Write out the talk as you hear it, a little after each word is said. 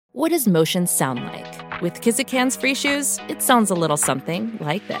What does motion sound like? With Kizikans free shoes, it sounds a little something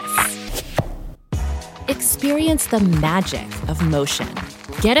like this. Experience the magic of motion.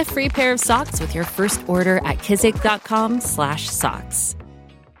 Get a free pair of socks with your first order at kizik.com/socks.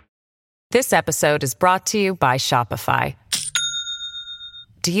 This episode is brought to you by Shopify.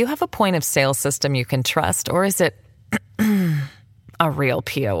 Do you have a point of sale system you can trust, or is it a real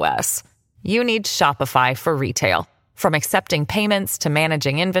POS? You need Shopify for retail. From accepting payments to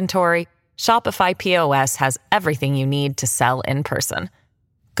managing inventory, Shopify POS has everything you need to sell in person.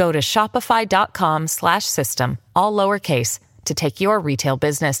 Go to shopify.com/system, all lowercase, to take your retail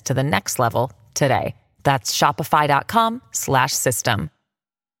business to the next level today. That's shopify.com/system.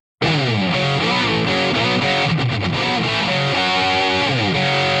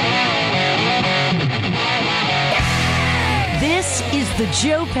 This is the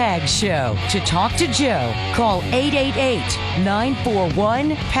Joe Pags Show. To talk to Joe, call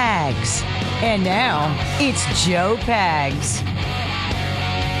 888-941-PAGS. And now, it's Joe Pags.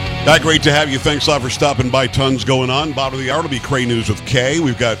 Great to have you. Thanks a lot for stopping by. Tons going on. Bottom of the hour, it'll be Cray News with Kay.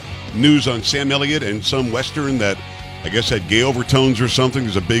 We've got news on Sam Elliott and some Western that I guess had gay overtones or something.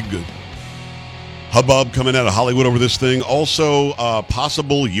 There's a big hubbub coming out of Hollywood over this thing. Also,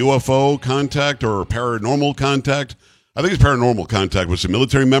 possible UFO contact or paranormal contact. I think it's paranormal contact with some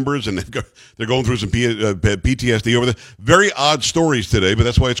military members, and they're going through some PTSD over there. Very odd stories today, but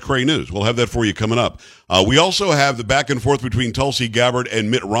that's why it's Cray News. We'll have that for you coming up. We also have the back and forth between Tulsi Gabbard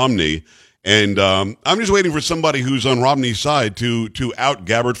and Mitt Romney, and I'm just waiting for somebody who's on Romney's side to out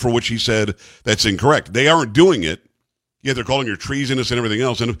Gabbard for what she said that's incorrect. They aren't doing it, yet they're calling her treasonous and everything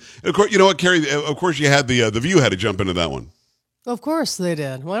else. And of course, you know what, Carrie? Of course, you had the View had to jump into that one. Of course they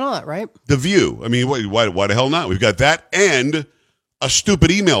did. Why not, right? The View. I mean, why the hell not? We've got that and a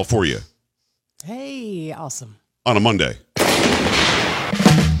stupid email for you. Hey, awesome. On a Monday. All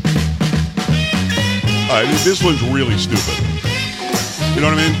right, this one's really stupid. You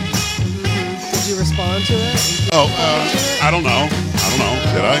know what I mean? Did you respond to it? I don't know.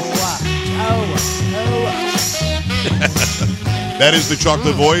 Did I? That is the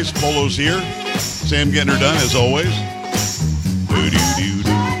chocolate voice. Polo's here. Sam getting her done, as always.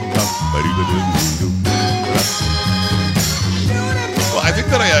 Well, I think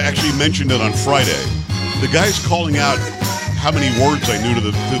that I actually mentioned it on Friday. The guy's calling out how many words I knew to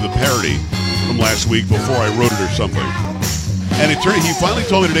the parody from last week before I wrote it or something. And it turned, he finally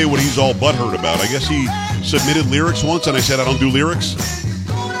told me today what he's all butthurt about. I guess he submitted lyrics once, and I said I don't do lyrics.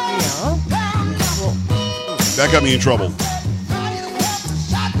 Yeah. That got me in trouble.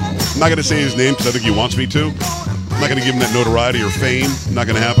 I'm not going to say his name because I think he wants me to. I'm not going to give him that notoriety or fame. Not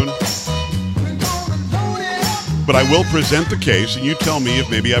going to happen. But I will present the case, and you tell me if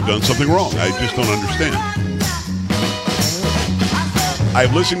maybe I've done something wrong. I just don't understand.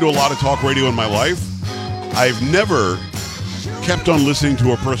 I've listened to a lot of talk radio in my life. I've never kept on listening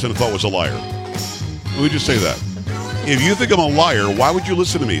to a person I thought was a liar. Let me just say that. If you think I'm a liar, why would you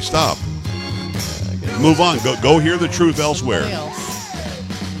listen to me? Stop. Move on. Go hear the truth elsewhere. You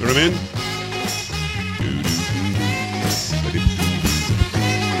know what I mean?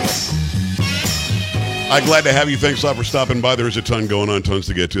 I'm glad to have you. Thanks a lot for stopping by. There's a ton going on, tons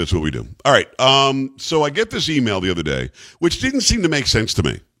to get to. That's what we do. All right. So I get this email the other day, which didn't seem to make sense to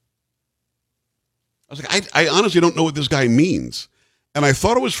me. I was like, I honestly don't know what this guy means. And I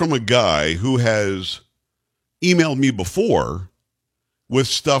thought it was from a guy who has emailed me before with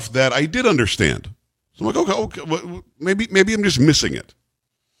stuff that I did understand. So I'm like, okay, maybe I'm just missing it.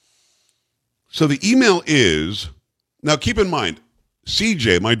 So the email is, now keep in mind,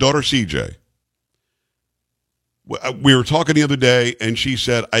 CJ, my daughter CJ, we were talking the other day, and she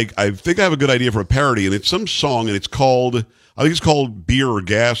said, I think I have a good idea for a parody, and it's some song, and it's called, I think it's called Beer or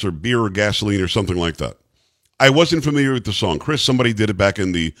Gas or Beer or Gasoline or something like that. I wasn't familiar with the song. Chris, somebody did it back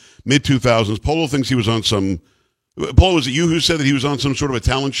in the mid-2000s. Polo thinks he was on some, Polo, was it you who said that he was on some sort of a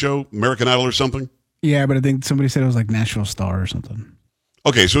talent show, American Idol or something? Yeah, but I think somebody said it was like Nashville Star or something.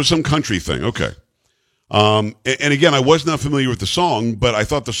 Okay, so it's some country thing. Okay. And again, I was not familiar with the song, but I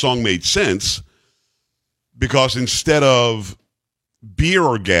thought the song made sense because instead of beer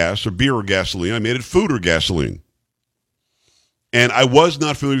or gas or beer or gasoline, I made it food or gasoline. And I was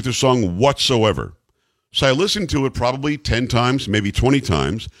not familiar with the song whatsoever. So I listened to it probably 10 times, maybe 20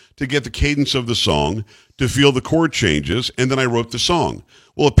 times to get the cadence of the song, to feel the chord changes, and then I wrote the song.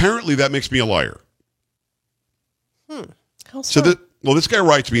 Well, apparently that makes me a liar. How so? Well, this guy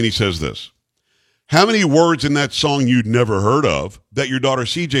writes me and he says this. How many words in that song you'd never heard of that your daughter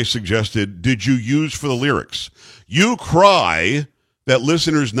CJ suggested did you use for the lyrics? You cry that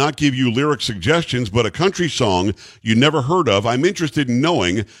listeners not give you lyric suggestions, but a country song you never heard of. I'm interested in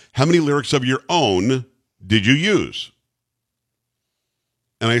knowing how many lyrics of your own did you use?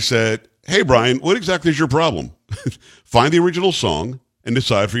 And I said, hey, Brian, what exactly is your problem? Find the original song and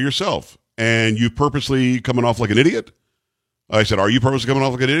decide for yourself. And you purposely coming off like an idiot? I said, are you purposely coming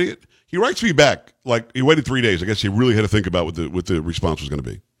off like an idiot? He writes me back. Like, he waited 3 days. I guess he really had to think about what the response was going to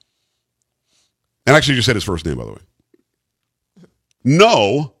be. And actually just said his first name, by the way.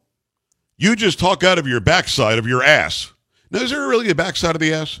 No, you just talk out of your backside of your ass. Now, is there really a backside of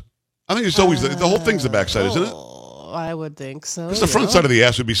the ass? I think it's always, the whole thing's the backside, isn't it? I would think so. Because the front side of the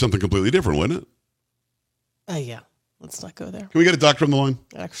ass would be something completely different, wouldn't it? Yeah. Let's not go there. Can we get a doctor on the line?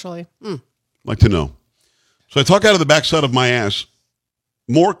 Actually. I'd like to know. So I talk out of the backside of my ass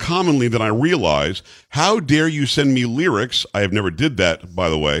more commonly than I realize. How dare you send me lyrics? I have never did that, by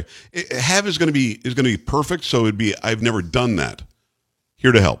the way. Have is going to be perfect, so it'd be I've never done that.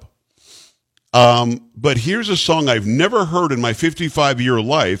 Here to help. But here's a song I've never heard in my 55-year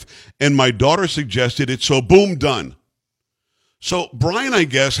life, and my daughter suggested it, so boom, done. So Brian, I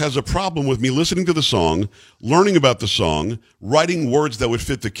guess, has a problem with me listening to the song, learning about the song, writing words that would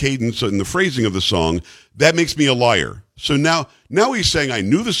fit the cadence and the phrasing of the song. That makes me a liar. So now he's saying I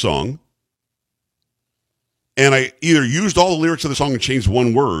knew the song, and I either used all the lyrics of the song and changed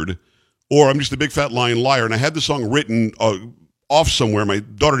one word, or I'm just a big fat lying liar, and I had the song written off somewhere. My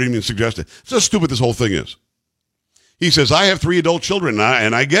daughter didn't even suggest it. That's how stupid this whole thing is. He says, I have 3 adult children,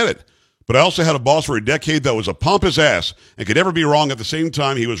 and I get it. But I also had a boss for a decade that was a pompous ass and could never be wrong at the same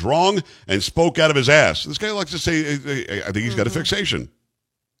time. He was wrong and spoke out of his ass. This guy likes to say, I think he's got a fixation.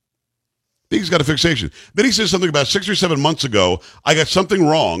 Then he says something about 6 or 7 months ago, I got something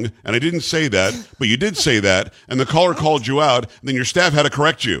wrong, and I didn't say that, but you did say that, and the caller called you out, and then your staff had to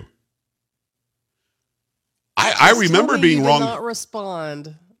correct you. I remember being wrong. Did not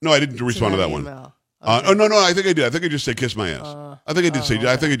respond. No, I didn't respond to that one. Okay. No, I think I did. I think I just said kiss my ass. I think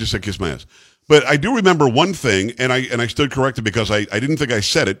I just said kiss my ass. But I do remember one thing, and I stood corrected because I didn't think I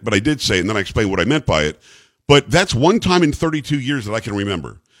said it, but I did say it, and then I explained what I meant by it. But that's one time in 32 years that I can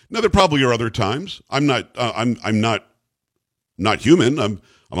remember. Now there probably are other times. I'm not human. I'm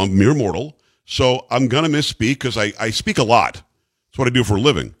a mere mortal. So I'm gonna misspeak because I speak a lot. That's what I do for a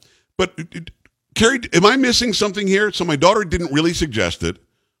living. But Carrie, am I missing something here? So my daughter didn't really suggest it.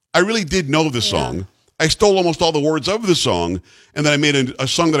 I really did know the song. I stole almost all the words of the song, and then I made a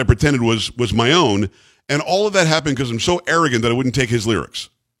song that I pretended was my own. And all of that happened because I'm so arrogant that I wouldn't take his lyrics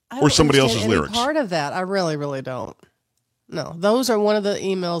or somebody else's lyrics. Part of that, I really, really don't. No, those are one of the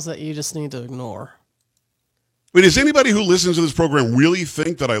emails that you just need to ignore. Wait, does anybody who listens to this program really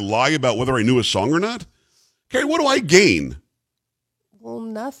think that I lie about whether I knew a song or not? Carrie, what do I gain? Well,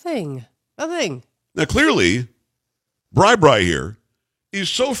 nothing. Nothing. Now, clearly, Bri here is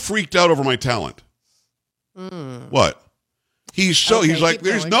so freaked out over my talent. What? He's like,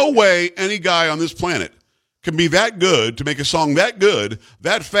 there's no way any guy on this planet can be that good to make a song that good,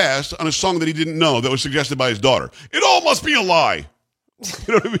 that fast, on a song that he didn't know that was suggested by his daughter. It all must be a lie.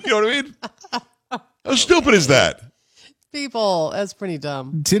 You know what I mean? How stupid is that? People, that's pretty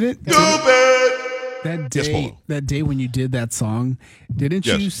dumb. Stupid! That day when you did that song, didn't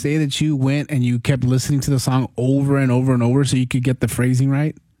you say that you went and you kept listening to the song over and over and over so you could get the phrasing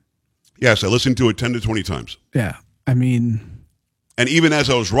right? Yes, I listened to it 10 to 20 times. Yeah, I mean... And even as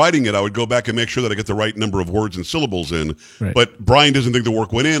I was writing it, I would go back and make sure that I get the right number of words and syllables in. Right. But Brian doesn't think the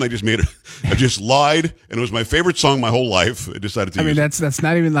work went in. I just made it. I just lied, and it was my favorite song my whole life. I decided to use it. That's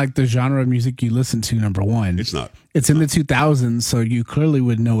not even like the genre of music you listen to, number one. It's not. It's in the 2000s, so you clearly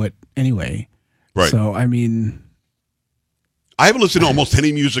would know it anyway. Right. So, I mean... I haven't listened to almost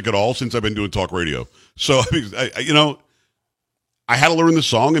any music at all since I've been doing talk radio. So, I had to learn the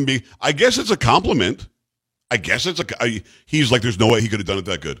song and I guess it's a compliment. He's like, there's no way he could have done it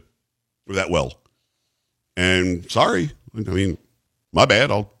that good or that well. And sorry. I mean, my bad.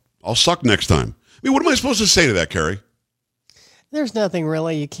 I'll suck next time. I mean, what am I supposed to say to that, Carrie? There's nothing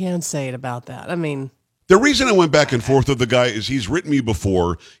really you can say about that. I mean... The reason I went back and forth with the guy is he's written me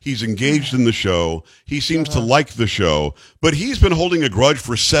before. He's engaged in the show. He seems to like the show. But he's been holding a grudge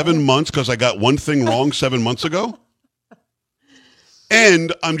for 7 months because I got one thing wrong 7 months ago.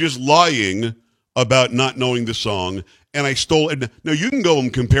 And I'm just lying about not knowing the song. And I stole it. Now, you can go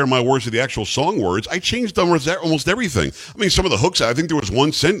and compare my words to the actual song words. I changed almost everything. I mean, some of the hooks, I think there was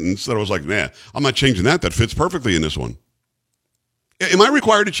one sentence that I was like, nah, I'm not changing that. That fits perfectly in this one. Am I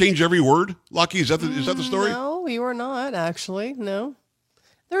required to change every word, Lucky? Is that the story? No, you are not, actually. No.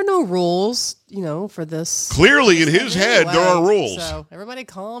 There are no rules, for this. Clearly, in his head, there are rules. So, everybody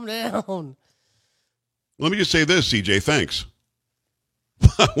calm down. Let me just say this, CJ, thanks.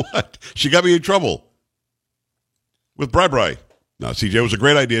 What? She got me in trouble with Bri. No, CJ, it was a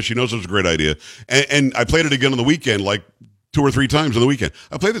great idea. She knows it was a great idea. And I played it again on the weekend, like 2 or 3 times on the weekend.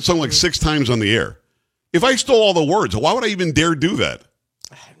 I played that song like 6 times on the air. If I stole all the words, why would I even dare do that?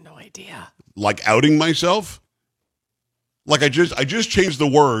 I have no idea. Like outing myself? Like I just changed the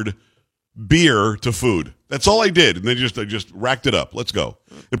word beer to food. That's all I did. And then I just racked it up. Let's go.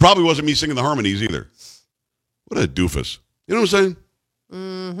 It probably wasn't me singing the harmonies either. What a doofus. You know what I'm saying?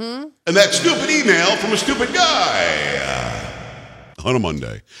 Mm-hmm. And that stupid email from a stupid guy on a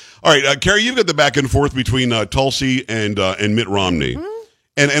Monday. All right, Carrie, you've got the back and forth between Tulsi and Mitt Romney. Mm-hmm.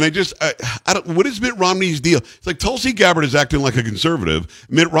 And I don't. What is Mitt Romney's deal? It's like Tulsi Gabbard is acting like a conservative.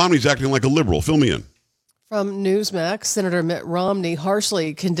 Mitt Romney's acting like a liberal. Fill me in. From Newsmax, Senator Mitt Romney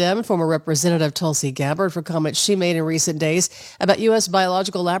harshly condemned former Representative Tulsi Gabbard for comments she made in recent days about U.S.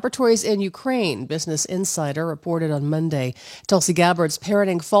 biological laboratories in Ukraine. Business Insider reported on Monday. Tulsi Gabbard's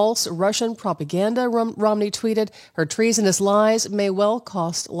parroting false Russian propaganda, Romney tweeted, her treasonous lies may well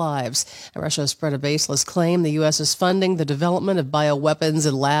cost lives. Russia spread a baseless claim the U.S. is funding the development of bioweapons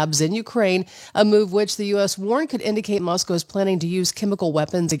in labs in Ukraine, a move which the U.S. warned could indicate Moscow is planning to use chemical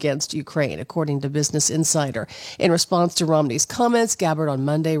weapons against Ukraine, according to Business Insider. In response to Romney's comments, Gabbard on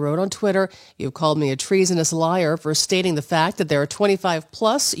Monday wrote on Twitter, "You've called me a treasonous liar for stating the fact that there are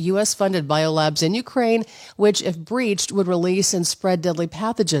 25-plus U.S.-funded biolabs in Ukraine, which, if breached, would release and spread deadly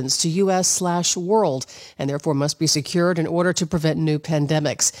pathogens to U.S./world, and therefore must be secured in order to prevent new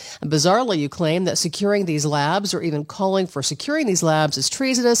pandemics. And bizarrely, you claim that securing these labs, or even calling for securing these labs, is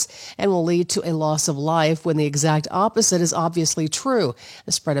treasonous and will lead to a loss of life, when the exact opposite is obviously true.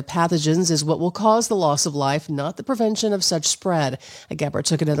 The spread of pathogens is what will cause the loss of life, not the prevention of such spread." Gabbard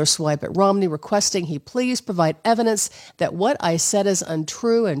took another swipe at Romney, requesting he please provide evidence that what I said is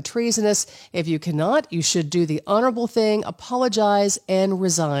untrue and treasonous. If you cannot, you should do the honorable thing, apologize, and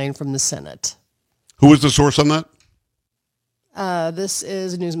resign from the Senate. Who was the source on that? This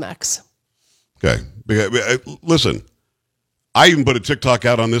is Newsmax. Okay. Listen, I even put a TikTok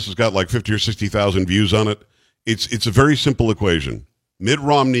out on this. It's got like 50 or 60,000 views on it. It's a very simple equation. Mitt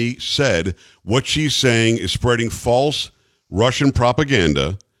Romney said what she's saying is spreading false Russian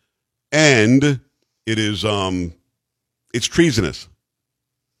propaganda, and it is it's treasonous.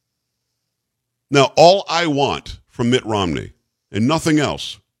 Now, all I want from Mitt Romney, and nothing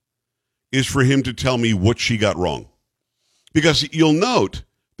else, is for him to tell me what she got wrong. Because you'll note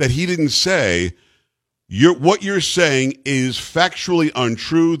that he didn't say, what you're saying is factually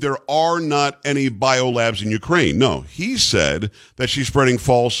untrue. There are not any biolabs in Ukraine. No, he said that she's spreading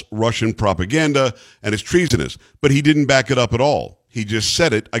false Russian propaganda and it's treasonous, but he didn't back it up at all. He just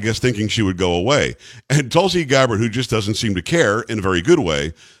said it, I guess, thinking she would go away. And Tulsi Gabbard, who just doesn't seem to care in a very good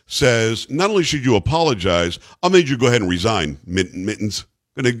way, says, not only should you apologize, I'll make you go ahead and resign, Mittens.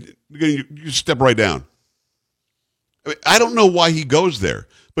 You step right down. I don't know why he goes there.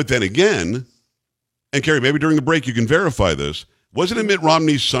 But then again, and Carrie, maybe during the break you can verify this. Wasn't it Mitt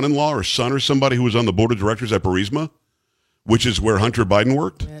Romney's son-in-law or son or somebody who was on the board of directors at Burisma, which is where Hunter Biden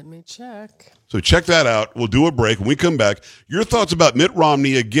worked? Let me check. So check that out. We'll do a break. When we come back, your thoughts about Mitt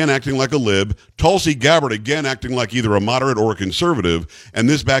Romney again acting like a lib, Tulsi Gabbard again acting like either a moderate or a conservative, and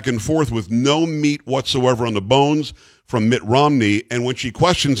this back and forth with no meat whatsoever on the bones from Mitt Romney. And when she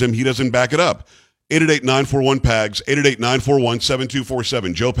questions him, he doesn't back it up. 888-941-PAGS,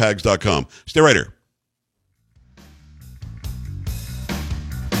 888-941-7247, joepags.com. Stay right here.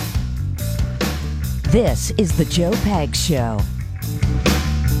 This is the Joe Pags Show.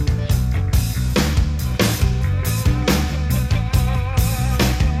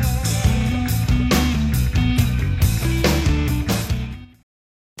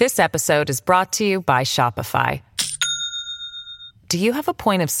 This episode is brought to you by Shopify. Do you have a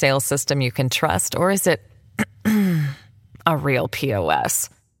point of sale system you can trust, or is it a real POS?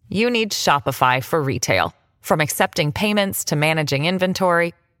 You need Shopify for retail. From accepting payments to managing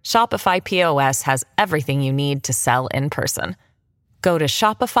inventory, Shopify POS has everything you need to sell in person. Go to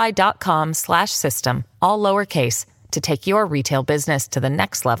shopify.com/system, all lowercase, to take your retail business to the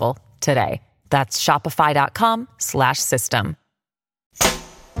next level today. That's shopify.com/system.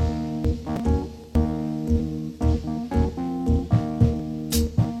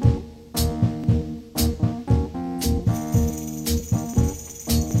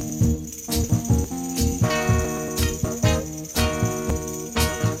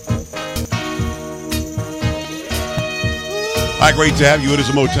 Hi, great to have you. It is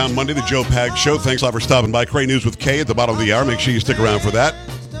a Motown Monday, the Joe Pags Show. Thanks a lot for stopping by. Cray News with Kay at the bottom of the hour. Make sure you stick around for that.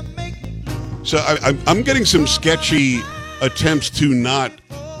 So I'm getting some sketchy attempts to not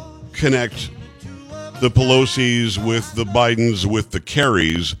connect the Pelosi's, with the Bidens, with the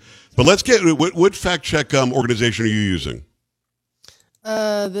Kerrys. But let's get what fact check organization are you using?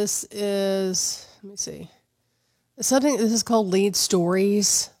 This is, let me see. This is called Lead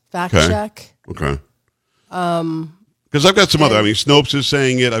Stories Fact Check. Okay. Because I've got some other, Snopes is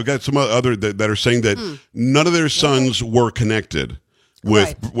saying it. I've got some other that are saying that none of their sons were connected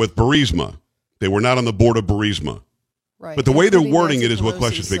with Burisma. They were not on the board of Burisma. Right. But the way they're wording it is what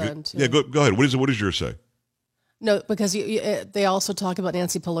questions me. Yeah, go ahead. What does yours say? No, because they also talk about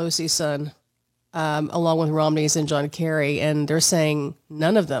Nancy Pelosi's son, along with Romney's and John Kerry, and they're saying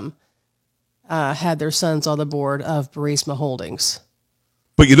none of them had their sons on the board of Burisma Holdings.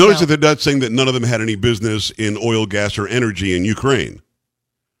 But you notice that they're not saying that none of them had any business in oil, gas, or energy in Ukraine.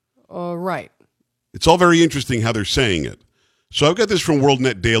 Right. It's all very interesting how they're saying it. So I've got this from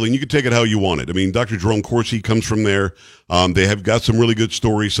WorldNet Daily, and you can take it how you want it. Dr. Jerome Corsi comes from there. They have got some really good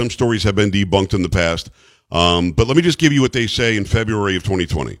stories. Some stories have been debunked in the past. But let me just give you what they say in February of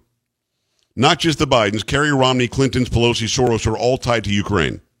 2020. Not just the Bidens, Kerry, Romney, Clintons, Pelosi, Soros are all tied to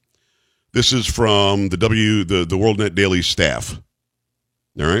Ukraine. This is from the WorldNet Daily staff.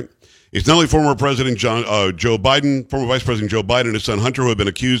 All right. It's not only former President Joe Biden, former Vice President Joe Biden and his son Hunter, who have been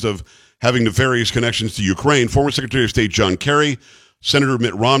accused of having nefarious connections to Ukraine. Former Secretary of State John Kerry, Senator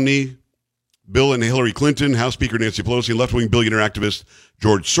Mitt Romney, Bill and Hillary Clinton, House Speaker Nancy Pelosi, and left-wing billionaire activist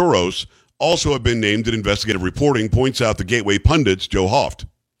George Soros also have been named in investigative reporting, points out the Gateway pundits Joe Hoft.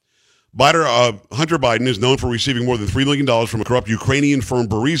 Hunter Biden is known for receiving more than $3 million from a corrupt Ukrainian firm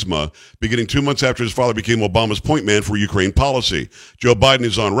Burisma, beginning 2 months after his father became Obama's point man for Ukraine policy. Joe Biden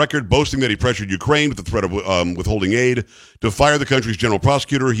is on record boasting that he pressured Ukraine with the threat of withholding aid to fire the country's general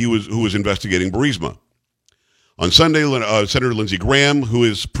prosecutor who was investigating Burisma. On Sunday, Senator Lindsey Graham, who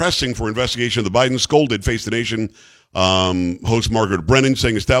is pressing for investigation of the Bidens, scolded Face the Nation host Margaret Brennan,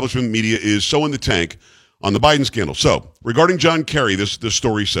 saying establishment media is so in the tank on the Biden scandal. So, regarding John Kerry, this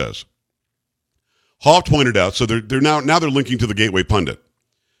story says, Hoft pointed out, so they're now they're linking to the Gateway pundit.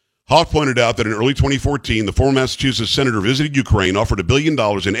 Hoft pointed out that in early 2014, the former Massachusetts senator visited Ukraine, offered $1 billion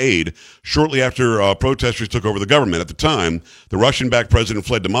in aid shortly after protesters took over the government. At the time, the Russian-backed president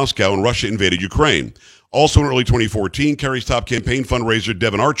fled to Moscow and Russia invaded Ukraine. Also in early 2014, Kerry's top campaign fundraiser,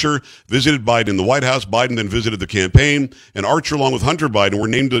 Devin Archer, visited Biden in the White House. Biden then visited the campaign, and Archer, along with Hunter Biden, were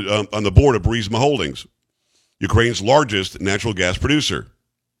named on the board of Burisma Holdings, Ukraine's largest natural gas producer.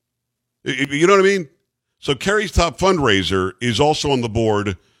 You know what I mean? So Kerry's top fundraiser is also on the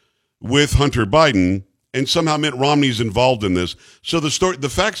board with Hunter Biden, and somehow Mitt Romney's involved in this. So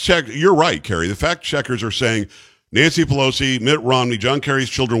the fact check, you're right, Kerry. The fact checkers are saying Nancy Pelosi, Mitt Romney, John Kerry's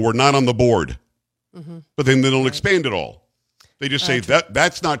children were not on the board. Mm-hmm. But then they don't expand it all. They just say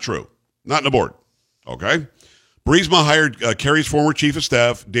that's not true. Not on the board. Okay? Burisma hired Kerry's former chief of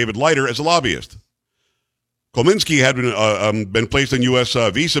staff, David Leiter, as a lobbyist. Kolminsky had been placed on U.S.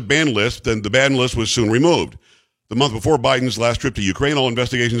 visa ban list, and the ban list was soon removed. The month before Biden's last trip to Ukraine, all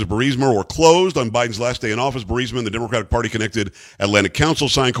investigations of Burisma were closed. On Biden's last day in office, Burisma and the Democratic Party-connected Atlantic Council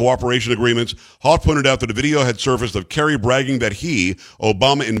signed cooperation agreements. Hoft pointed out that a video had surfaced of Kerry bragging that he,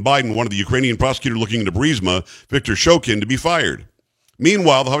 Obama, and Biden wanted the Ukrainian prosecutor looking into Burisma, Viktor Shokin, to be fired.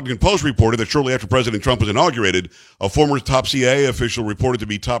 Meanwhile, the Huffington Post reported that shortly after President Trump was inaugurated, a former top CIA official reported to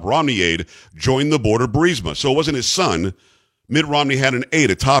be top Romney aide joined the board of Burisma. So it wasn't his son. Mitt Romney had an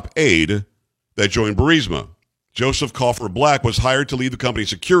aide, a top aide, that joined Burisma. Joseph Coffer Black was hired to lead the company's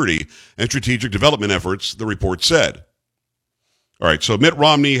security and strategic development efforts, the report said. All right, so Mitt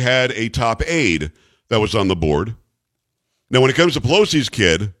Romney had a top aide that was on the board. Now, when it comes to Pelosi's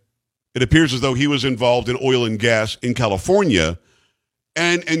kid, it appears as though he was involved in oil and gas in California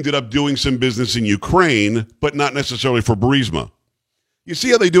and ended up doing some business in Ukraine, but not necessarily for Burisma. You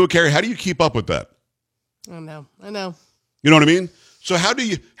see how they do it, Carrie? How do you keep up with that? I know. You know what I mean? So how do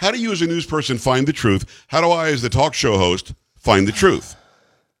you as a news person find the truth? How do I, as the talk show host, find the truth?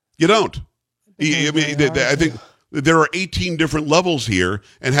 You don't. I think there are 18 different levels here,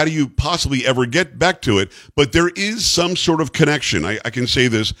 and how do you possibly ever get back to it? But there is some sort of connection. I can say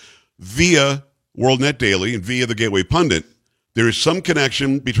this via WorldNet Daily and via the Gateway Pundit. There is some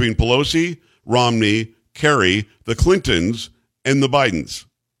connection between Pelosi, Romney, Kerry, the Clintons, and the Bidens,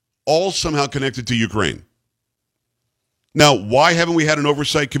 all somehow connected to Ukraine. Now, why haven't we had an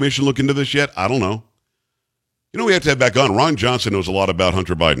oversight commission look into this yet? I don't know. You know, we have to have back on. Ron Johnson knows a lot about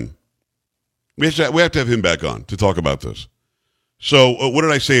Hunter Biden. We have to have him back on to talk about this. So what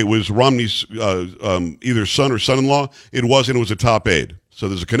did I say? It was Romney's either son or son-in-law. It was a top aide. So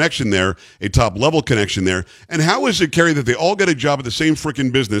there's a connection there, a top-level connection there. And how is it, Kerry, that they all get a job at the same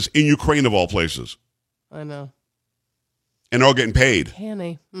freaking business in Ukraine of all places? I know. And they're all getting paid.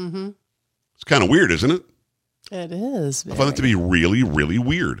 Canny. Mm-hmm. It's kind of weird, isn't it? It is. I find it to be really, really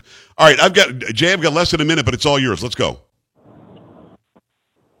weird. All right, I've got less than a minute, but it's all yours. Let's go.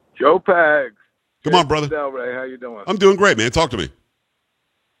 Joe Pags. Come on, brother. Delray, how you doing? I'm doing great, man. Talk to me.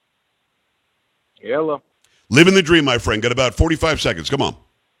 Hello. Living the dream, my friend. Got about 45 seconds. Come on.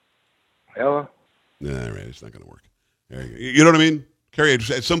 Hello. Nah, right. It's not going to work. There you go. You know what I mean? Carrie, at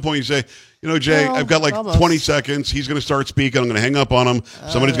some point you say, Jay, I've got like almost 20 seconds. He's going to start speaking. I'm going to hang up on him.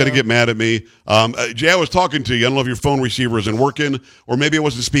 Somebody's going to get mad at me. Jay, I was talking to you. I don't know if your phone receiver isn't working, or maybe I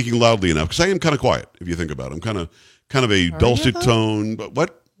wasn't speaking loudly enough, because I am kind of quiet, if you think about it. I'm kind of a dulcet tone. But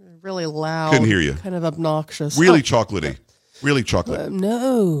what? Really loud. Couldn't hear you. Kind of obnoxious. Really chocolatey. Really chocolate.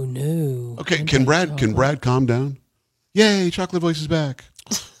 No. Okay, can Brad calm down? Yay, chocolate voice is back.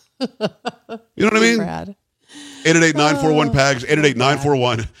 You know what I mean? Brad. 888-941-PAGS,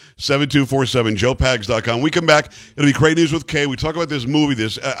 888-941-7247, joepags.com. We come back, it'll be Great News with Kay. We talk about this movie.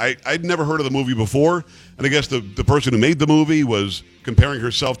 I'd never heard of the movie before, and I guess the person who made the movie was comparing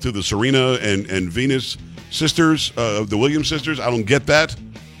herself to the Serena and Venus sisters, the Williams sisters. I don't get that.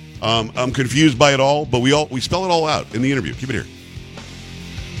 I'm confused by it all, but we spell it all out in the interview. Keep it here.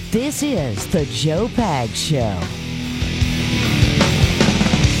 This is the Joe Pags Show.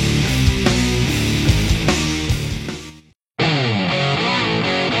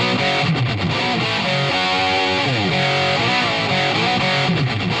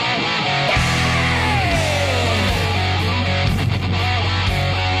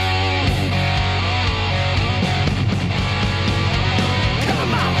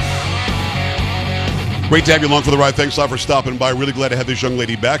 Great to have you along for the ride. Thanks a lot for stopping by. Really glad to have this young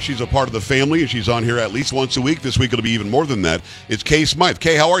lady back. She's a part of the family, and she's on here at least once a week. This week it'll be even more than that. It's Kay Smythe.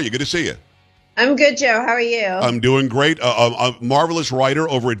 Kay, how are you? Good to see you. I'm good, Joe. How are you? I'm doing great. A marvelous writer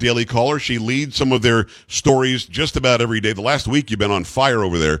over at Daily Caller. She leads some of their stories just about every day. The last week you've been on fire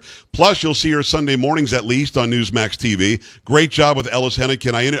over there. Plus, you'll see her Sunday mornings at least on Newsmax TV. Great job with Ellis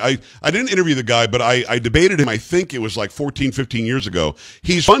Hennigan. I didn't interview the guy, but I debated him. I think it was like 14, 15 years ago.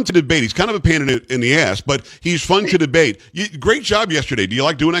 He's fun to debate. He's kind of a pain in the ass, but he's fun to debate. Great job yesterday. Do you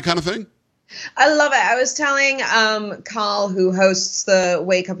like doing that kind of thing? I love it. I was telling Carl, who hosts the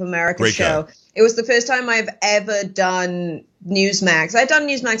Wake Up America show, it was the first time I've ever done Newsmax. I've done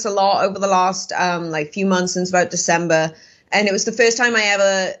Newsmax a lot over the last few months, since about December, and it was the first time I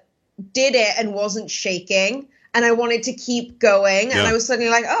ever did it and wasn't shaking, and I wanted to keep going, and I was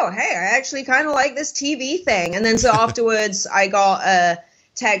suddenly like, oh, hey, I actually kind of like this TV thing. And then so afterwards I got a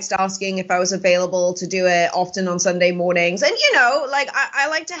text asking if I was available to do it often on Sunday mornings. And, I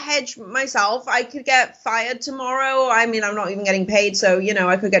like to hedge myself. I could get fired tomorrow. I mean, I'm not even getting paid, so,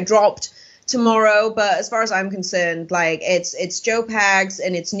 I could get dropped tomorrow. But as far as I'm concerned, it's Joe Pags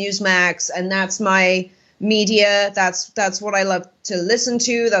and it's Newsmax, and that's my media. That's what I love to listen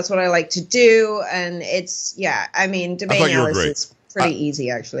to. That's what I like to do. And debating Alice is pretty easy,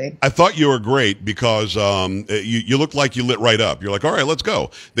 actually. I thought you were great because you looked like you lit right up. You're like, all right, let's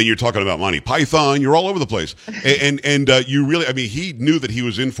go. Then you're talking about Monty Python. You're all over the place. And you really, he knew that he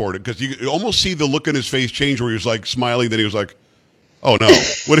was in for it, because you almost see the look on his face change where he was like smiling. Then he was like, oh, no,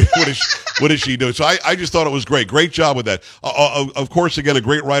 what is she doing? So I just thought it was great. Great job with that. Of course, again, a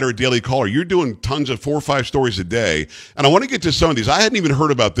great writer at Daily Caller. You're doing tons of 4 or 5 stories a day. And I want to get to some of these. I hadn't even heard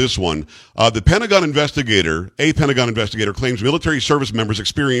about this one. A Pentagon investigator claims military service members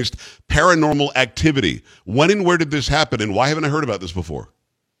experienced paranormal activity. When and where did this happen, and why haven't I heard about this before?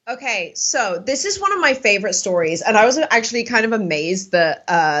 Okay, so this is one of my favorite stories, and I was actually kind of amazed that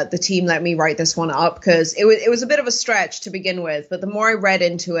the team let me write this one up, because it was a bit of a stretch to begin with, but the more I read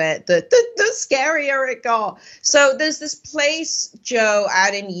into it, the scarier it got. So there's this place, Joe,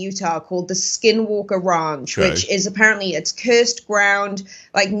 out in Utah called the Skinwalker Ranch, which is apparently, it's cursed ground.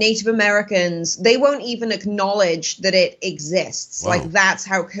 Like, Native Americans, they won't even acknowledge that it exists. Wow. Like, that's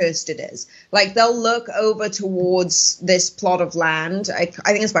how cursed it is. Like, they'll look over towards this plot of land. I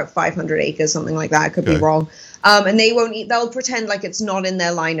think it's about 500 acres, something like that. I could be wrong. And they'll pretend like it's not in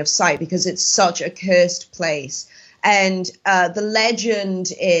their line of sight, because it's such a cursed place. And the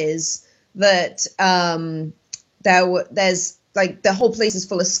legend is that there's like, the whole place is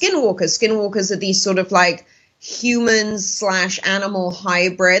full of skinwalkers. Skinwalkers are these sort of like humans/animal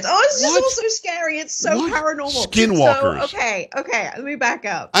hybrids. Oh, it's just all so scary. It's so paranormal. Skinwalkers. So, okay. Let me back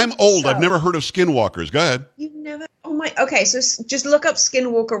up. I'm old. I've never heard of skinwalkers. Go ahead. You've never? Oh my. Okay, so just look up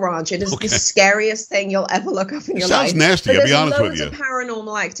Skinwalker Ranch. It is the scariest thing you'll ever look up in your life. Sounds nasty. I'll be honest with you. There's loads of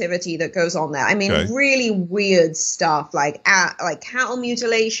paranormal activity that goes on there. I mean, really weird stuff, like cattle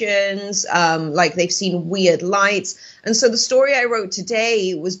mutilations. Like, they've seen weird lights. And so the story I wrote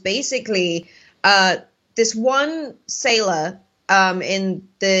today was basically this one sailor in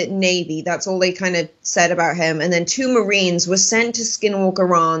the Navy. That's all they kind of said about him. And then 2 Marines were sent to Skinwalker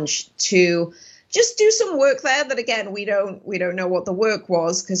Ranch to just do some work there. That again, we don't know what the work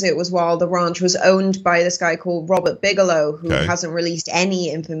was, because it was while the ranch was owned by this guy called Robert Bigelow, who hasn't released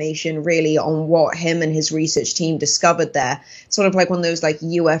any information really on what him and his research team discovered there. Sort of like one of those like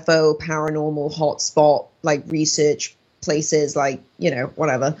UFO paranormal hotspot like research places, like, you know,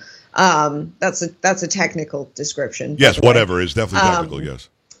 whatever. That's a technical description. Yes, whatever is definitely technical. Yes,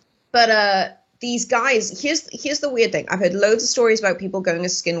 but these guys, here's the weird thing. I've heard loads of stories about people going to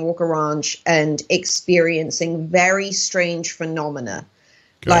Skinwalker Ranch and experiencing very strange phenomena,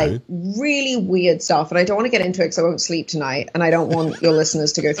 like really weird stuff. And I don't want to get into it because I won't sleep tonight, and I don't want your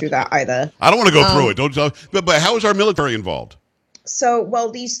listeners to go through that either. I don't want to go through it. But how is our military involved? So,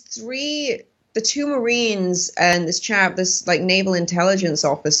 well, the 2 Marines and this chap, this like naval intelligence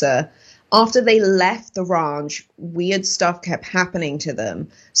officer, after they left the ranch, weird stuff kept happening to them.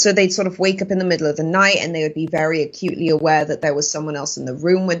 So they'd sort of wake up in the middle of the night and they would be very acutely aware that there was someone else in the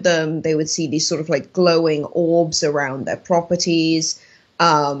room with them. They would see these sort of like glowing orbs around their properties.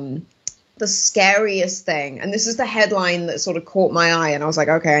 The scariest thing, and this is the headline that sort of caught my eye, and I was like,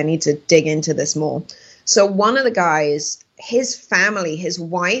 okay, I need to dig into this more. So one of the guys, his family, his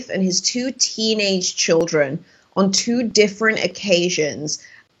wife and his 2 teenage children, on 2 different occasions,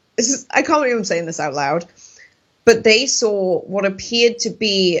 I can't believe I'm saying this out loud, but they saw what appeared to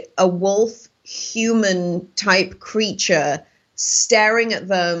be a wolf human type creature staring at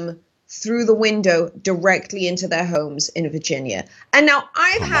them through the window directly into their homes in Virginia. And now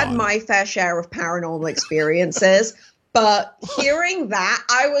I've had my fair share of paranormal experiences, but hearing that,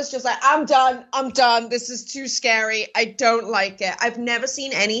 I was just like, I'm done. This is too scary. I don't like it. I've never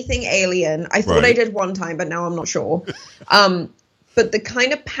seen anything alien. I thought I did one time, but now I'm not sure. But the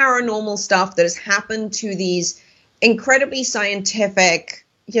kind of paranormal stuff that has happened to these incredibly scientific,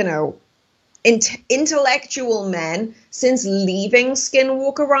 you know, intellectual men since leaving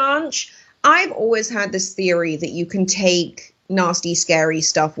Skinwalker Ranch, I've always had this theory that you can take nasty, scary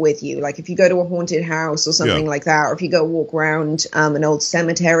stuff with you. Like if you go to a haunted house or something like that, or if you go walk around an old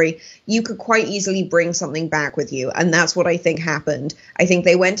cemetery, you could quite easily bring something back with you. And that's what I think happened. I think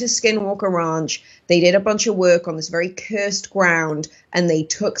they went to Skinwalker Ranch, they did a bunch of work on this very cursed ground, and they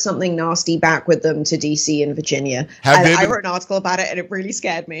took something nasty back with them to DC and Virginia. I wrote an article about it, and it really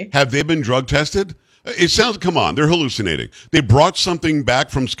scared me. Have they been drug tested? It sounds, come on, they're hallucinating. They brought something back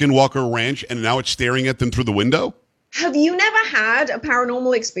from Skinwalker Ranch, and now it's staring at them through the window? Have you never had a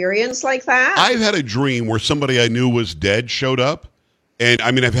paranormal experience like that? I've had a dream where somebody I knew was dead showed up. And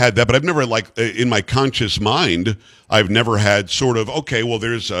I mean, I've had that, but I've never, like, in my conscious mind, I've never had sort of, okay, well,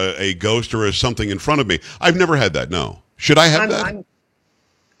 there's a ghost or something in front of me. I've never had that, no. Should I have that?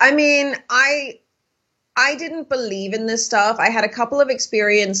 I didn't believe in this stuff. I had a couple of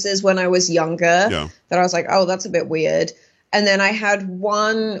experiences when I was younger that I was like, oh, that's a bit weird. And then I had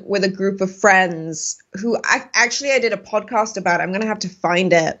one with a group of friends who I did a podcast about. I'm going to have to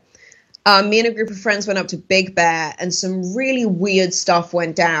find it. Me and a group of friends went up to Big Bear, and some really weird stuff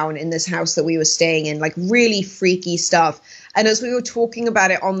went down in this house that we were staying in, like really freaky stuff. And as we were talking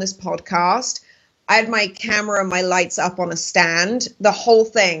about it on this podcast, I had my camera and my lights up on a stand. The whole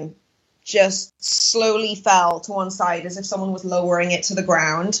thing just slowly fell to one side as if someone was lowering it to the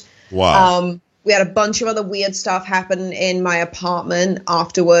ground. Wow. We had a bunch of other weird stuff happen in my apartment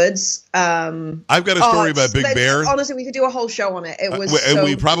afterwards. I've got a story about Big Bear. Honestly, we could do a whole show on it. It was and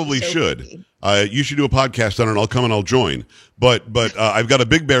we probably should. You should do a podcast on it, and I'll come and I'll join. But I've got a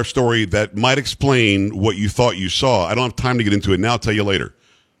Big Bear story that might explain what you thought you saw. I don't have time to get into it now. I'll tell you later.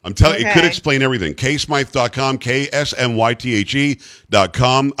 I'm telling you, it could explain everything. KSmythe.com,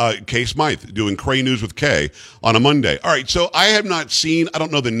 KSMYTHE.com. K Smythe, doing Cray News with K on a Monday. All right, so I have not seen, I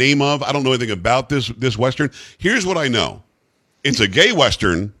don't know the name of, I don't know anything about this Western. Here's what I know. It's a gay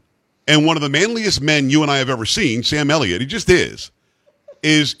Western, and one of the manliest men you and I have ever seen, Sam Elliott, he just is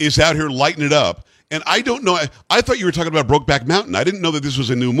out here lighting it up. And I don't know, I thought you were talking about Brokeback Mountain. I didn't know that this was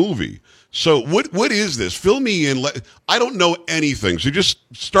a new movie. So what is this? Fill me in. I don't know anything. So just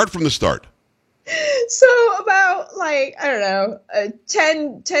start from the start. So about, I don't know,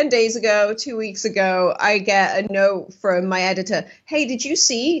 10 days ago, 2 weeks ago, I get a note from my editor. Hey, did you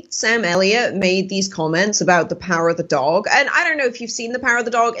see Sam Elliott made these comments about The Power of the Dog? And I don't know if you've seen The Power of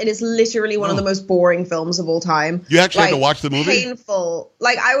the Dog. It is literally one of the most boring films of all time. You actually had to watch the movie? Painful.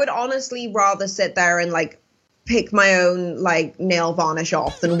 I would honestly rather sit there and pick my own nail varnish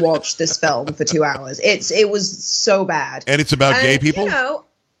off than watch this film for 2 hours. It was so bad. And it's about gay people? You know,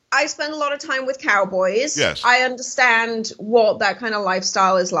 I spend a lot of time with cowboys. Yes. I understand what that kind of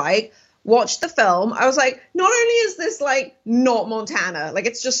lifestyle is like. watched the film. I was like, not only is this like not Montana, like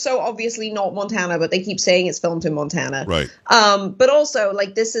it's just so obviously not Montana, but they keep saying it's filmed in Montana. Right. But also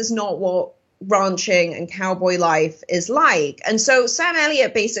like this is not what ranching and cowboy life is like. And so Sam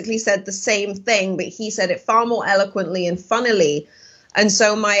Elliott basically said the same thing, but he said it far more eloquently and funnily. And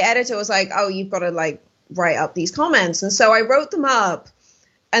so my editor was like, oh, you've got to like write up these comments. And so I wrote them up.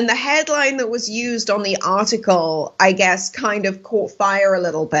 And the headline that was used on the article, I guess, kind of caught fire a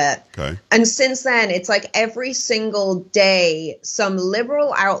little bit. Okay. And since then, it's like every single day, some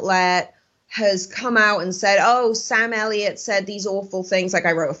liberal outlet has come out and said, oh, Sam Elliott said these awful things. Like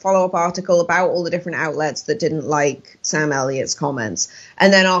I wrote a follow-up article about all the different outlets that didn't like Sam Elliott's comments.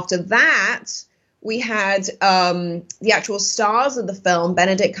 And then after that, we had the actual stars of the film,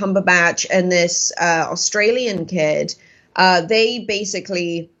 Benedict Cumberbatch and this Australian kid. They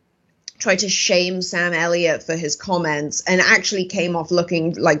basically tried to shame Sam Elliott for his comments and actually came off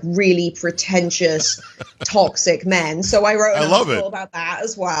looking like really pretentious, toxic men. So I wrote an article about that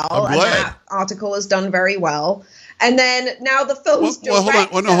as well. And that article has done very well. And then now the film's director...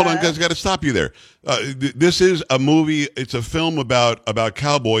 hold on, guys. Got to stop you there. This is a movie. It's a film about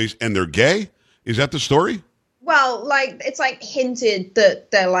cowboys and they're gay. Is that the story? Well, like, it's like hinted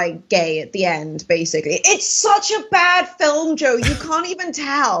that they're like gay at the end, basically. It's such a bad film, Joe. You can't even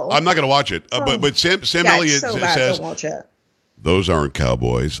tell. I'm not going to watch it. But Sam Elliott says, don't watch it. Those aren't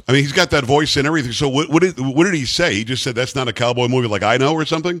cowboys. I mean, he's got that voice and everything. So what did he say? He just said that's not a cowboy movie like I Know or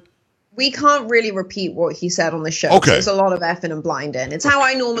something? We can't really repeat what he said on the show. Okay. There's a lot of effing and blinding. It's how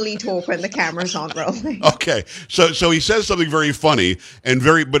I normally talk when the cameras aren't rolling. Okay. So he says something very funny and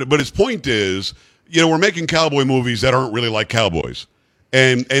but his point is, you know, we're making cowboy movies that aren't really like cowboys.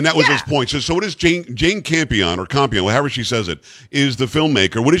 And that was his point. So what is Jane Campion, or Campion, however she says it, is the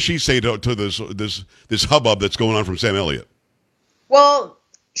filmmaker. What does she say to this hubbub that's going on from Sam Elliott? Well,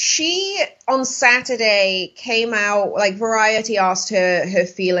 she, on Saturday, came out, like, Variety asked her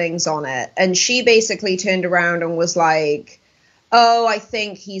feelings on it. And she basically turned around and was like, oh, I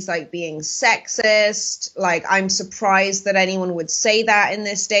think he's, like, being sexist. Like, I'm surprised that anyone would say that in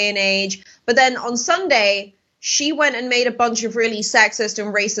this day and age. But then on Sunday, she went and made a bunch of really sexist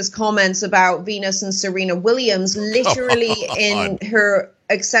and racist comments about Venus and Serena Williams, literally in her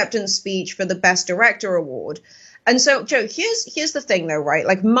acceptance speech for the Best Director Award. And so, Joe, here's the thing, though, right?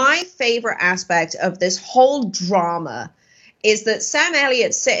 Like, my favorite aspect of this whole drama is that Sam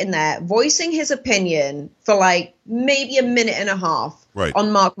Elliott's sitting there voicing his opinion for, like, maybe a minute and a half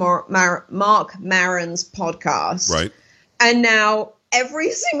on Mark Maron's podcast. Right. And now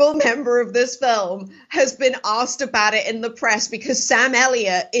every single member of this film has been asked about it in the press because Sam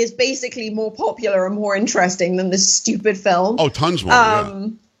Elliott is basically more popular and more interesting than this stupid film. Oh, tons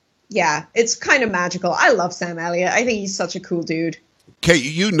more, Yeah, it's kind of magical. I love Sam Elliott. I think he's such a cool dude. Kate,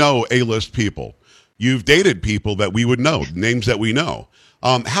 you know A-list people. You've dated people that we would know, names that we know.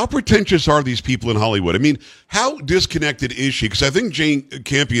 How pretentious are these people in Hollywood? I mean, how disconnected is she? Because I think Jane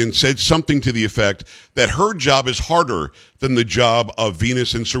Campion said something to the effect that her job is harder than the job of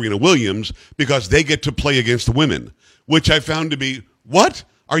Venus and Serena Williams because they get to play against women, which I found to be, what?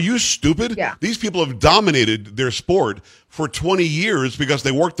 Are you stupid? Yeah. These people have dominated their sport for 20 years because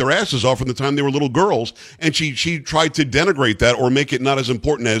they worked their asses off from the time they were little girls. And she tried to denigrate that or make it not as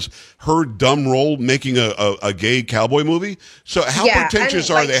important as her dumb role making a gay cowboy movie. So how pretentious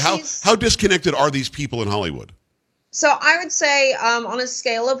are they? How disconnected are these people in Hollywood? So I would say on a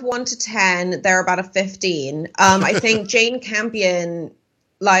scale of 1 to 10, they're about a 15. I think Jane Campion,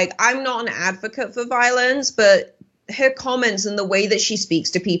 like, I'm not an advocate for violence, but her comments and the way that she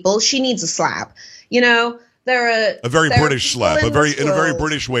speaks to people, she needs a slap. You know, there are a very British slap, in a very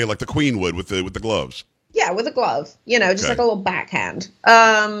British way, like the Queen would with the gloves. Yeah, with a glove, you know, just like a little backhand.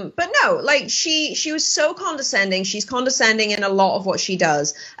 But no, like she was so condescending. She's condescending in a lot of what she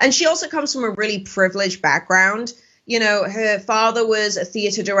does. And she also comes from a really privileged background. You know, her father was a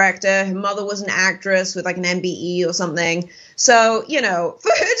theater director. Her mother was an actress with like an MBE or something. So, you know, for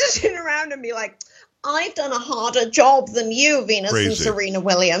her to turn around and be like, I've done a harder job than you, Venus and Serena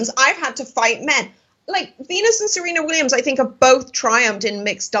Williams. I've had to fight men. Like, Venus and Serena Williams, I think, have both triumphed in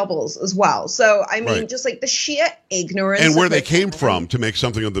mixed doubles as well. So, I mean, just like the sheer ignorance. And where they came from to make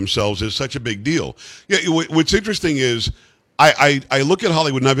something of themselves is such a big deal. Yeah, what's interesting is I look at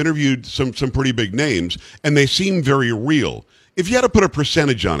Hollywood, and I've interviewed some pretty big names, and they seem very real. If you had to put a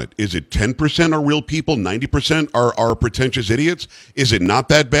percentage on it, is it 10% are real people, 90% are pretentious idiots? Is it not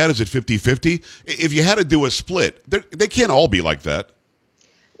that bad? Is it 50-50? If you had to do a split, they can't all be like that.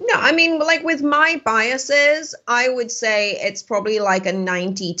 No, I mean, like with my biases, I would say it's probably like a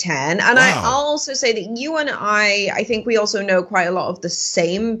 90-10. And I'll also say that you and I think we also know quite a lot of the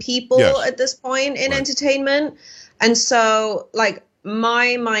same people at this point in entertainment. And so, like,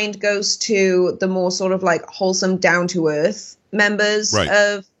 my mind goes to the more sort of like wholesome, down-to-earth members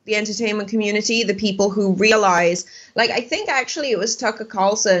of the entertainment community, the people who realize, like, I think actually it was Tucker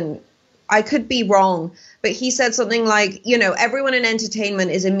Carlson, I could be wrong, but he said something like, you know, everyone in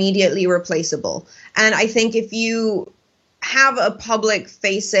entertainment is immediately replaceable. And I think if you have a public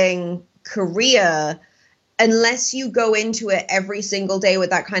facing career, unless you go into it every single day with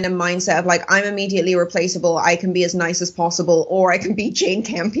that kind of mindset of like, I'm immediately replaceable, I can be as nice as possible, or I can be Jane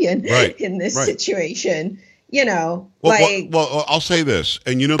Campion in this situation, you know, well, I'll say this.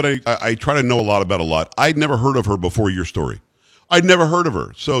 And you know that I try to know a lot about a lot. I'd never heard of her before your story. I'd never heard of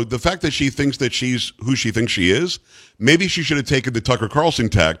her. So the fact that she thinks that she's who she thinks she is, maybe she should have taken the Tucker Carlson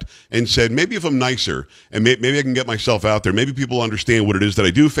tact and said, maybe if I'm nicer and maybe I can get myself out there, maybe people understand what it is that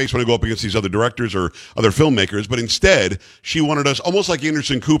I do face when I go up against these other directors or other filmmakers. But instead, she wanted us, almost like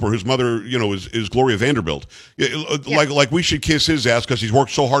Anderson Cooper, whose mother, you know, is Gloria Vanderbilt. Like we should kiss his ass because he's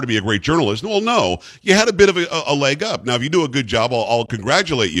worked so hard to be a great journalist. Well, no, you had a bit of a leg up. Now, if you do a good job, I'll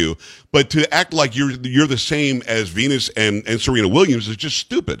congratulate you. But to act like you're the same as Venus and Serena Williams is just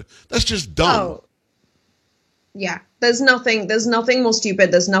stupid. That's just dumb. Oh. Yeah, there's nothing more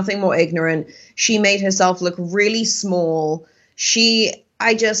stupid. There's nothing more ignorant. She made herself look really small. She's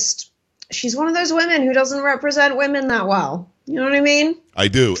one of those women who doesn't represent women that well. You know what I mean? I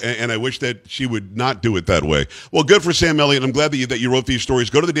do, and I wish that she would not do it that way. Well, good for Sam Elliott. I'm glad that you wrote these stories.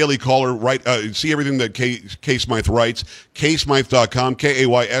 Go to the Daily Caller, see everything that Kay Smythe writes, kaysmythe.com,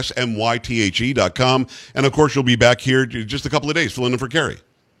 kaysmythe.com, and of course you'll be back here in just a couple of days filling in for Carrie.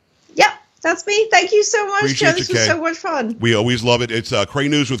 Yep, that's me. Thank you so much, Appreciate Joe. This you, was Kay. so much fun. We always love it. It's Cray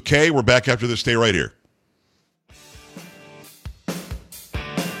News with Kay. We're back after this. Stay right here.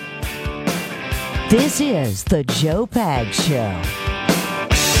 This is the Joe Pag Show.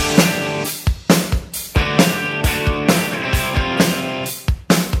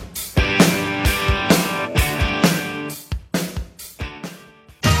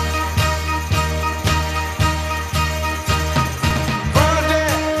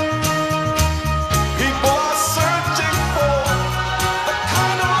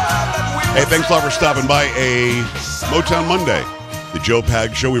 Hey, thanks a lot for stopping by a Motown Monday, the Joe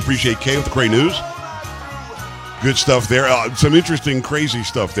Pag Show. We appreciate Kay with the Cray News. Good stuff there. Some interesting, crazy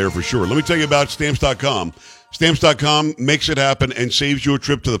stuff there for sure. Let me tell you about Stamps.com. Stamps.com makes it happen and saves you a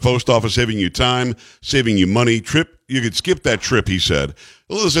trip to the post office, saving you time, saving you money. You could skip that trip, he said.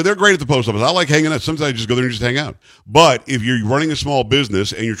 Listen, they're great at the post office. I like hanging out. Sometimes I just go there and just hang out. But if you're running a small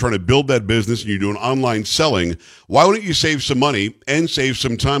business and you're trying to build that business and you're doing online selling, why wouldn't you save some money and save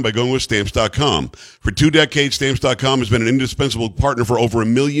some time by going with Stamps.com? For 2 decades, Stamps.com has been an indispensable partner for over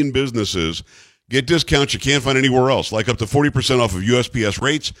 1 million businesses. Get discounts you can't find anywhere else, like up to 40% off of USPS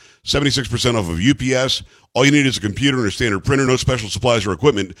rates, 76% off of UPS. All you need is a computer and a standard printer, no special supplies or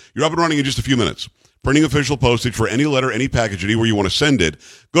equipment. You're up and running in just a few minutes. Printing official postage for any letter, any package, anywhere you want to send it.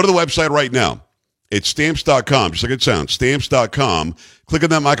 Go to the website right now. It's Stamps.com, just like it sounds, Stamps.com. Click on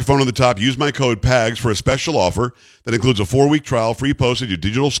that microphone on the top. Use my code PAGS for a special offer that includes a 4-week trial, free postage, a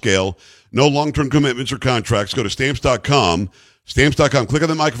digital scale, no long-term commitments or contracts. Go to Stamps.com. Stamps.com. Click on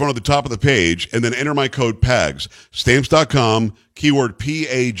the microphone at the top of the page and then enter my code PAGS. Stamps.com, keyword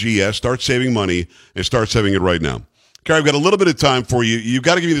PAGS. Start saving money and start saving it right now. Carrie, I've got a little bit of time for you. You've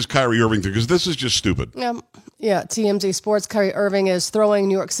got to give me this Kyrie Irving thing because this is just stupid. Yeah, TMZ Sports, Kyrie Irving is throwing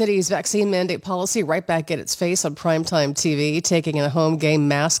New York City's vaccine mandate policy right back at its face on primetime TV, taking a home game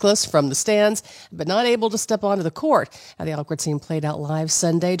maskless from the stands, but not able to step onto the court. How the awkward scene played out live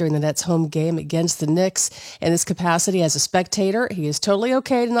Sunday during the Nets' home game against the Knicks. In this capacity as a spectator, he is totally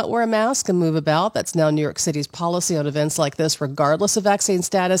okay to not wear a mask and move about. That's now New York City's policy on events like this, regardless of vaccine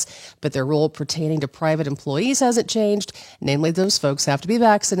status, but their rule pertaining to private employees hasn't changed. Namely, those folks have to be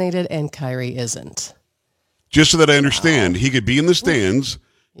vaccinated, and Kyrie isn't. Just so that I understand, he could be in the stands.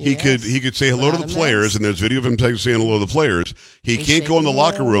 He could say hello to the players, and there's video of him saying hello to the players. He can't go in the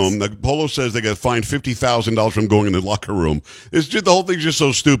locker room. The Polo says they got fined $50,000 from going in the locker room. It's just, the whole thing's just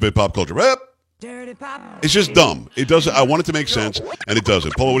so stupid. Pop culture. It's just dumb. It doesn't. I want it to make sense, and it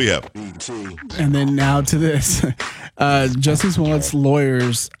doesn't. Polo, what do you have? And then now to this. Justice Smollett's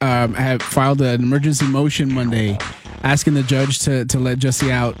lawyers have filed an emergency motion Monday asking the judge to let Jussie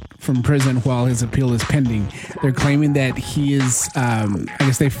out from prison while his appeal is pending. They're claiming that he is, I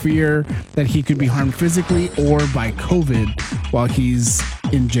guess they fear that he could be harmed physically or by COVID while he's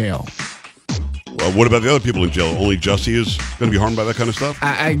in jail. Well, what about the other people in jail? Only Jussie is going to be harmed by that kind of stuff?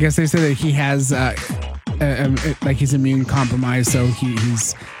 I guess they said that he has, like he's immune compromised, so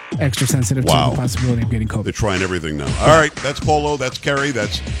he's extra sensitive to the possibility of getting COVID. They're trying everything now. All right, that's Polo, that's Kerry,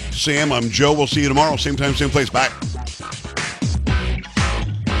 that's Sam. I'm Joe. We'll see you tomorrow. Same time, same place. Bye.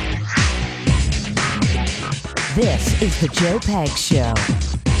 This is the Joe Pags Show.